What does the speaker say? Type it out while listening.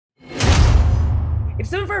If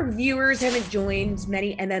some of our viewers haven't joined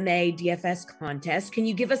many MMA DFS contests, can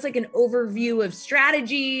you give us like an overview of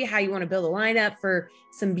strategy, how you want to build a lineup for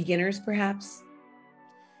some beginners, perhaps?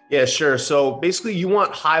 Yeah, sure. So basically, you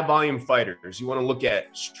want high volume fighters. You want to look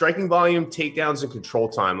at striking volume, takedowns, and control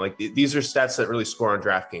time. Like these are stats that really score on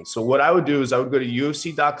DraftKings. So what I would do is I would go to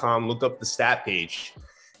UFC.com, look up the stat page.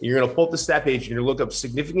 You're going to pull up the stat page. You're going to look up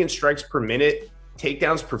significant strikes per minute,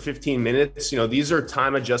 takedowns per 15 minutes. You know, these are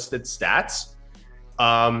time adjusted stats.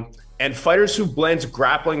 And fighters who blend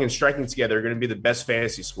grappling and striking together are going to be the best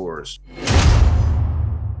fantasy scorers.